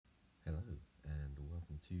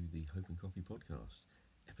to the Hope and Coffee podcast,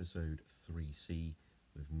 episode 3C,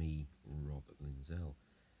 with me, Rob Linzell.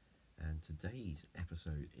 And today's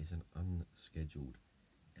episode is an unscheduled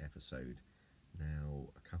episode. Now,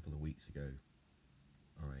 a couple of weeks ago,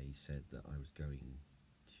 I said that I was going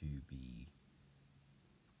to be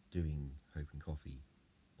doing Hope and Coffee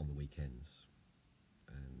on the weekends,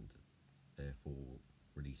 and therefore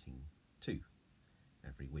releasing two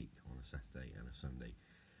every week on a Saturday and a Sunday.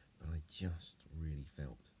 But I just really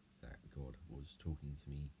felt that God was talking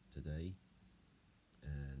to me today,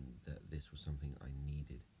 and that this was something I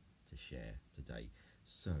needed to share today.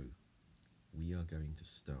 So we are going to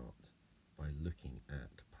start by looking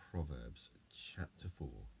at Proverbs chapter 4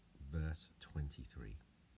 verse 23.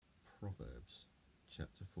 Proverbs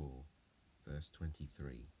chapter 4 verse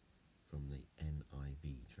 23 from the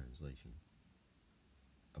NIV translation.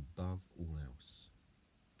 Above all else,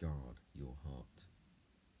 guard your heart,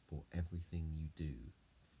 for everything you do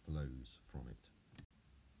flows from it.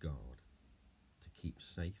 Guard, to keep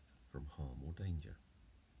safe from harm or danger,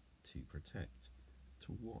 to protect,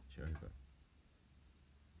 to watch over.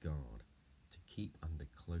 Guard, to keep under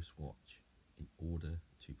close watch in order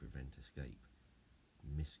to prevent escape,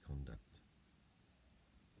 misconduct.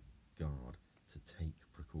 Guard, to take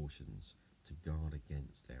precautions, to guard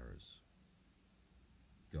against errors.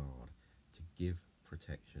 Guard, to give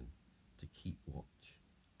protection, to keep watch,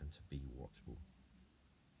 and to be watchful.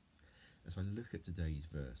 As I look at today's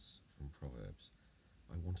verse from Proverbs,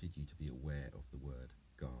 I wanted you to be aware of the word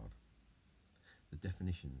guard. The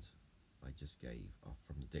definitions I just gave are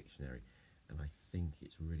from the dictionary, and I think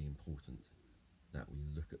it's really important that we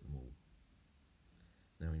look at them all.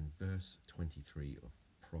 Now, in verse 23 of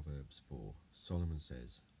Proverbs 4, Solomon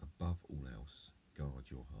says, above all else, guard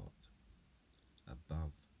your heart.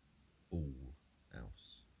 Above all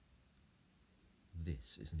else.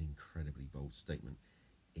 This is an incredibly bold statement.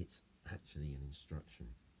 It's actually an instruction.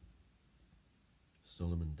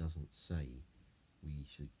 Solomon doesn't say we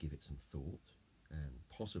should give it some thought and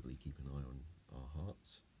possibly keep an eye on our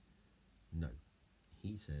hearts. No,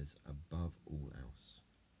 he says above all else.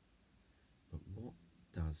 But what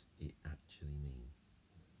does it actually mean?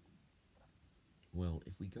 Well,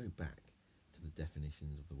 if we go back to the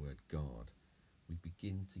definitions of the word guard, we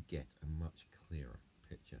begin to get a much clearer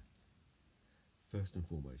picture. First and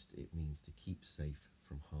foremost, it means to keep safe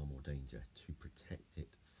from harm or danger, to protect it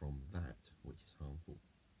from that which is harmful,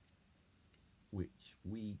 which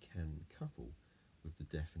we can couple with the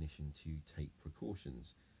definition to take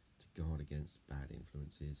precautions, to guard against bad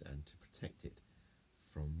influences and to protect it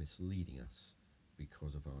from misleading us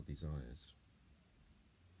because of our desires.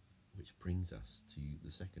 Which brings us to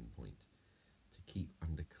the second point, to keep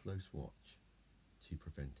under close watch, to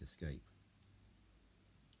prevent escape.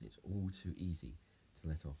 It's all too easy to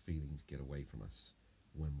let our feelings get away from us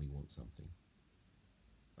when we want something.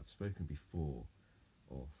 I've spoken before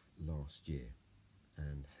of last year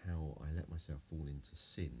and how I let myself fall into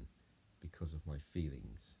sin because of my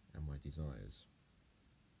feelings and my desires,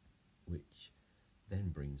 which then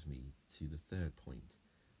brings me to the third point,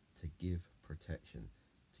 to give protection,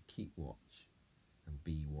 to keep watch and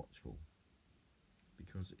be watchful.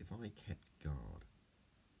 Because if I kept guard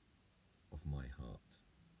of my heart,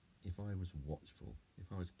 if I was watchful, if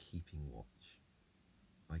I was keeping watch,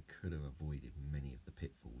 I could have avoided many of the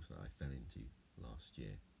pitfalls that I fell into last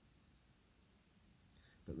year.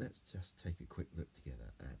 But let's just take a quick look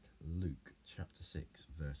together at Luke chapter 6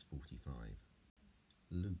 verse 45.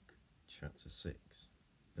 Luke chapter 6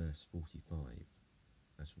 verse 45,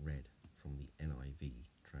 as read from the NIV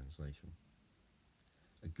translation.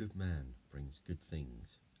 A good man brings good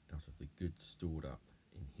things out of the good stored up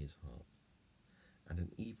in his heart, and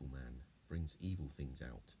an evil man brings evil things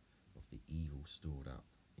out of the evil stored up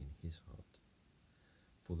in his heart.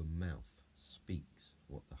 For the mouth speaks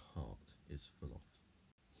what the heart is full of.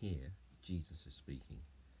 Here, Jesus is speaking,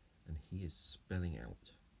 and he is spelling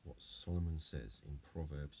out what Solomon says in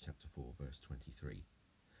Proverbs chapter 4 verse 23,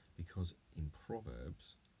 because in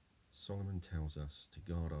Proverbs, Solomon tells us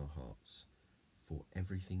to guard our hearts, for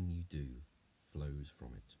everything you do flows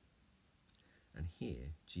from it. And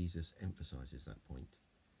here, Jesus emphasizes that point,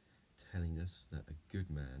 telling us that a good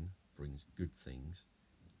man brings good things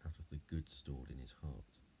out of the good stored in his heart,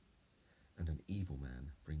 and an evil man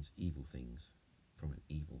brings evil things from an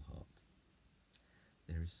evil heart.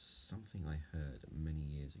 There is something I heard many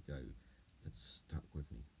years ago that stuck with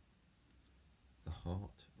me. The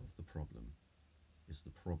heart of the problem is the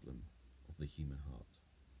problem of the human heart.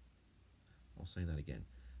 I'll say that again.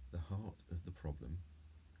 The heart of the problem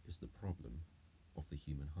is the problem of the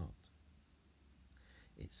human heart.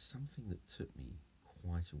 It's something that took me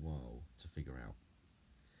quite a while to figure out.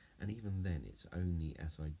 And even then, it's only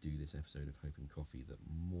as I do this episode of Hope and Coffee that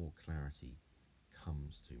more clarity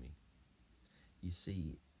comes to me. You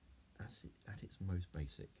see, at its most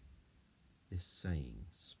basic, this saying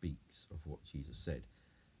speaks of what Jesus said,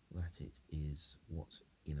 that it is what's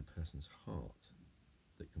in a person's heart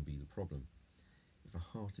that can be the problem. If a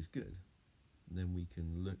heart is good, then we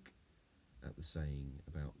can look at the saying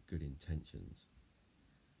about good intentions,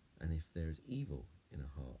 and if there is evil in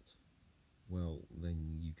a heart, well,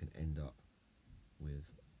 then you can end up with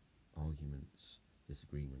arguments,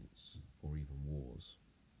 disagreements, or even wars.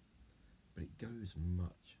 But it goes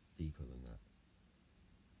much deeper than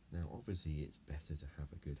that. Now, obviously, it's better to have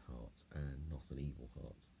a good heart and not an evil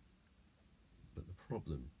heart. But the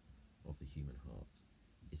problem of the human heart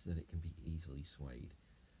is that it can be easily swayed.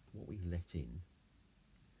 What we let in,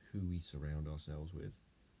 who we surround ourselves with,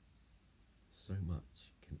 so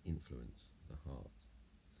much can influence the heart.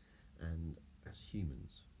 And as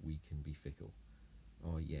humans, we can be fickle.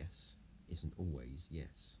 Our yes isn't always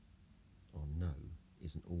yes. Our no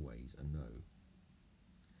isn't always a no.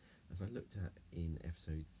 As I looked at in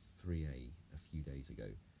episode 3a a few days ago,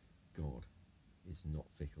 God is not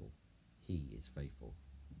fickle. He is faithful.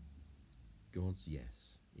 God's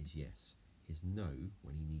yes is yes. His no,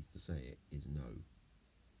 when he needs to say it, is no.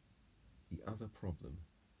 The other problem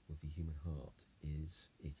with the human heart is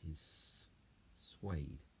it is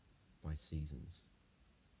swayed by seasons.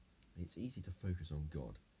 It's easy to focus on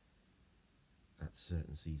God at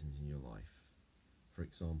certain seasons in your life. For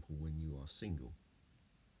example, when you are single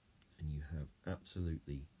and you have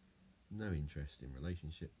absolutely no interest in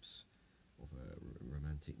relationships of a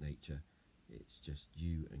romantic nature, it's just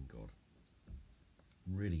you and God.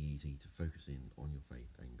 Really easy to focus in on your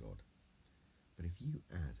faith and God. But if you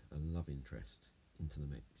add a love interest into the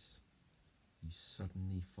mix, you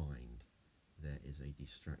suddenly find there is a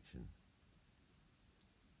distraction.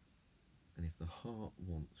 And if the heart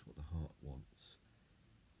wants what the heart wants,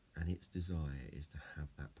 and its desire is to have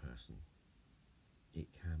that person, it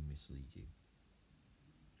can mislead you.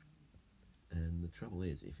 And the trouble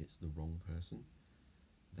is, if it's the wrong person,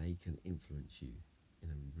 they can influence you in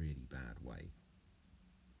a really bad way.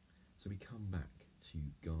 So we come back to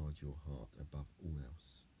guard your heart above all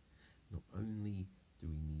else. Not only do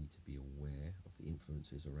we need to be aware of the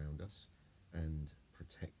influences around us and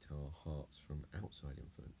protect our hearts from outside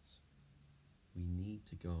influence, we need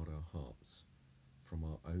to guard our hearts from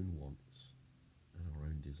our own wants and our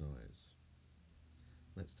own desires.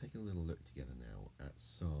 Let's take a little look together now at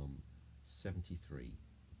Psalm 73,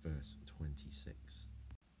 verse 26.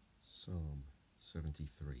 Psalm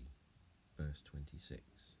 73, verse 26,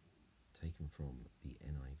 taken from the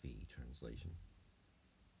NIV translation.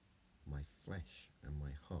 My flesh and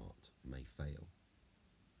my heart may fail,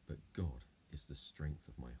 but God is the strength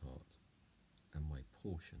of my heart and my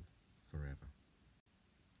portion forever.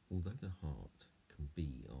 Although the heart can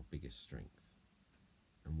be our biggest strength,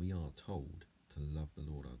 and we are told to love the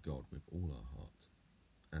Lord our God with all our heart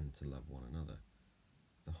and to love one another,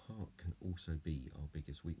 the heart can also be our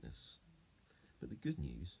biggest weakness. But the good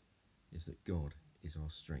news is that God is our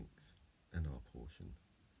strength and our portion.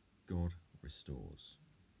 God restores.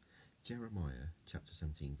 Jeremiah chapter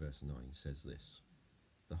 17 verse 9 says this: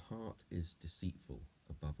 the heart is deceitful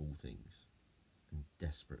above all things and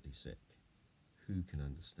desperately sick. Who can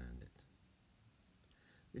understand it?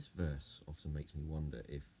 This verse often makes me wonder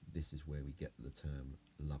if this is where we get the term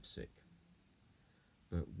lovesick.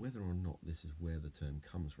 But whether or not this is where the term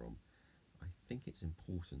comes from, I think it's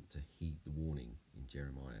important to heed the warning in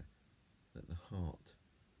Jeremiah that the heart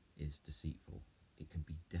is deceitful. It can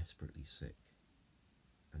be desperately sick.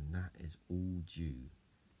 And that is all due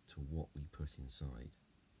to what we put inside.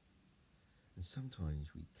 And sometimes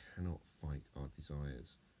we cannot fight our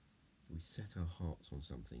desires. We set our hearts on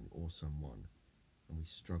something or someone and we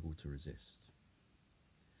struggle to resist.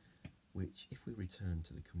 Which, if we return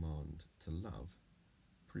to the command to love,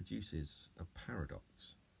 produces a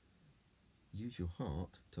paradox. Use your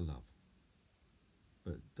heart to love,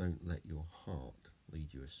 but don't let your heart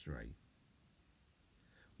lead you astray.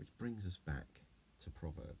 Which brings us back to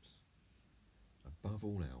Proverbs. Above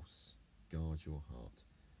all else, guard your heart,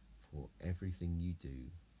 for everything you do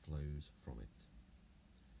flows from it.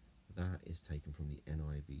 That is taken from the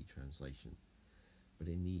NIV translation, but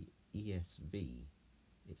in the ESV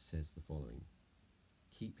it says the following: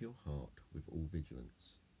 keep your heart with all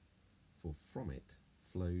vigilance, for from it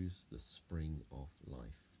flows the spring of life.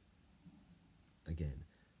 Again,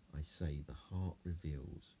 I say the heart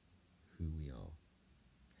reveals who we are,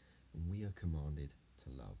 and we are commanded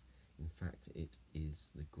to love. In fact, it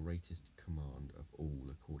is the greatest command of all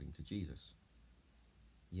according to Jesus.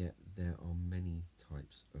 Yet there are many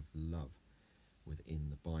types of love within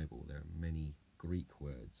the Bible. There are many Greek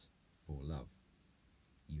words for love.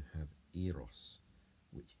 You have eros,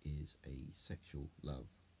 which is a sexual love,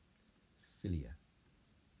 philia,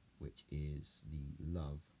 which is the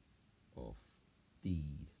love of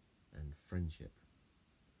deed and friendship.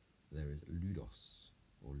 There is ludos,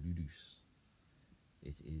 or ludus.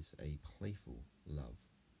 It is a playful love.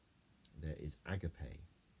 There is agape,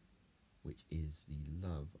 which is the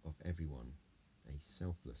love of everyone, a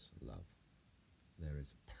selfless love. There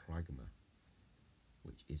is pragma,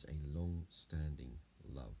 which is a long-standing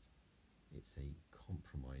love. It's a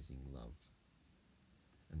compromising love.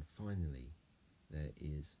 And finally, there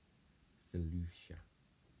is philusia,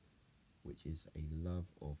 which is a love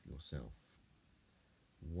of yourself,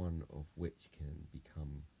 one of which can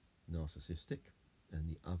become narcissistic and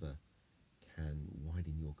the other can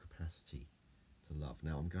widen your capacity to love.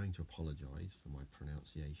 Now, I'm going to apologise for my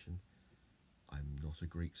pronunciation. I'm not a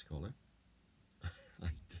Greek scholar. I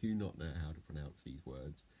do not know how to pronounce these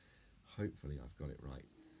words. Hopefully I've got it right.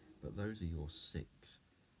 But those are your 6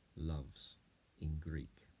 loves in Greek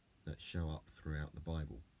that show up throughout the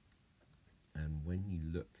Bible. And when you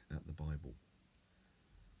look at the Bible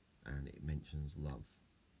and it mentions love,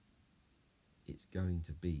 it's going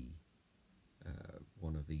to be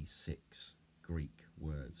one of these 6 Greek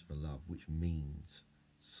words for love, which means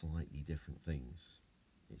slightly different things.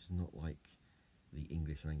 It's not like the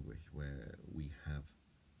English language where we have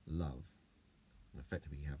love, and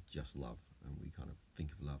effectively we have just love, and we kind of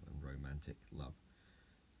think of love and romantic love,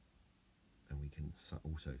 and we can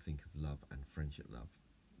also think of love and friendship love.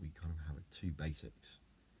 We kind of have 2 basics,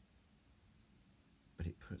 but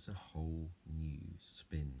it puts a whole new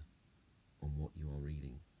spin on what you are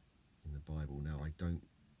reading in the Bible. Now, I don't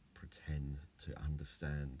pretend to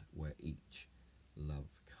understand where each love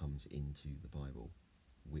comes into the Bible,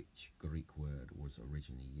 which Greek word was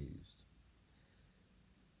originally used.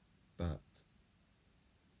 But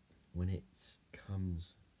when it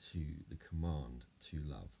comes to the command to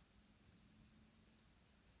love,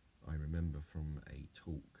 I remember from a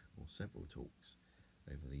talk, or several talks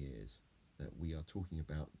over the years, that we are talking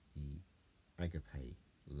about the agape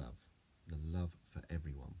love, the love for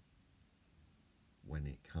everyone, when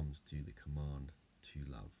it comes to the command to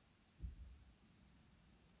love.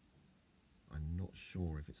 I'm not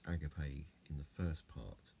sure if it's agape in the first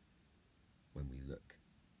part when we look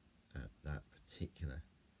at that particular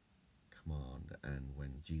command, and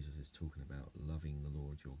when Jesus is talking about loving the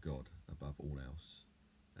Lord your God above all else,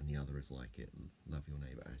 and the other is like it, love your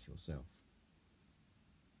neighbour as yourself.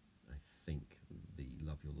 I think the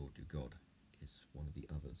love your Lord your God is one of the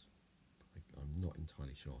others. I'm not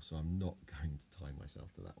entirely sure, so I'm not going to tie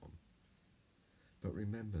myself to that one. But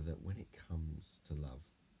remember that when it comes to love,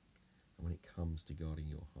 and when it comes to guarding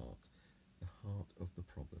your heart, the heart of the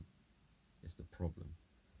problem is the problem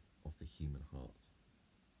of the human heart.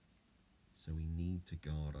 So we need to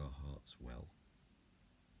guard our hearts well.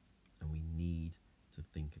 And we need to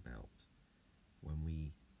think about, when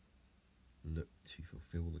we look to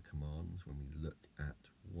fulfill the commands, when we look at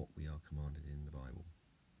what we are commanded in the Bible,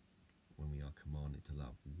 when we are commanded to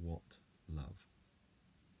love, what love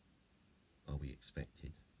are we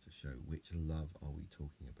expected to show? Which love are we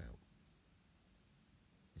talking about?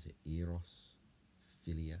 Is it eros,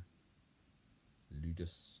 philia,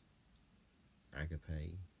 ludus,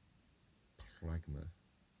 agape, pragma,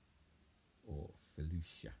 or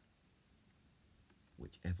philusia?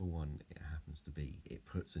 Whichever one it happens to be, it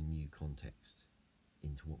puts a new context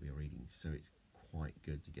into what we are reading, so it's quite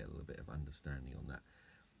good to get a little bit of understanding on that.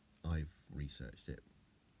 I've researched it,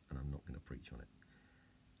 and I'm not going to preach on it,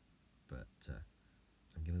 but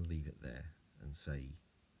I'm going to leave it there and say,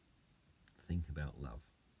 think about love,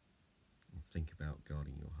 and think about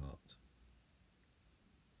guarding your heart.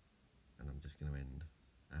 And I'm just going to end,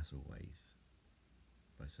 as always,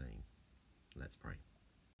 by saying, let's pray.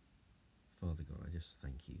 Father God, I just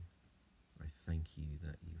thank you. I thank you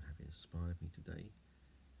that you have inspired me today.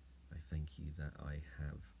 I thank you that I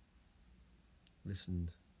have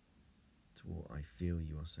listened to what I feel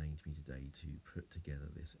you are saying to me today to put together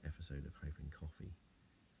this episode of Hope and Coffee,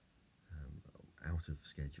 out of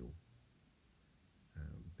schedule,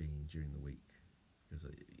 being during the week, because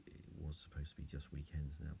it was supposed to be just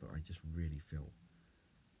weekends now, but I just really feel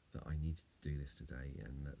that I needed to do this today,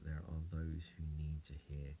 and that there are those who need to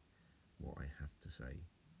hear what I have to say.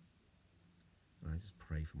 And I just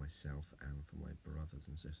pray for myself and for my brothers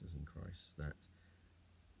and sisters in Christ that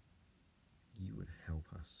you would help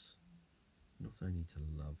us not only to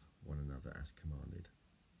love one another as commanded,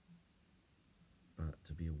 but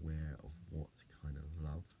to be aware of what kind of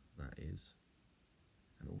love that is,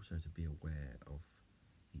 and also to be aware of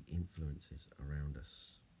the influences around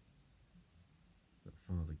us. That,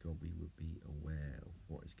 Father God, we would be aware of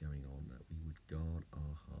what is going on, that we would guard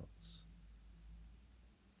our hearts,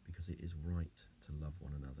 because it is right to love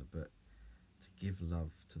one another, but to give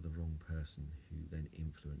love to the wrong person who then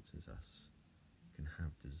influences us can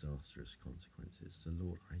have disastrous consequences. So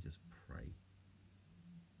Lord, I just pray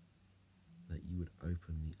that you would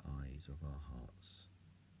open the eyes of our hearts,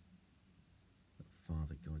 that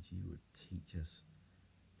Father God, you would teach us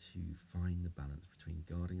to find the balance between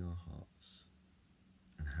guarding our hearts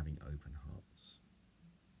and having open hearts,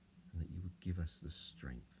 and that you would give us the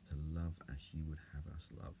strength to love as you would have us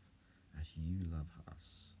love, as you love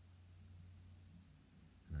us.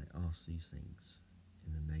 And I ask these things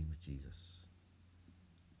in the name of Jesus.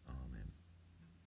 Amen.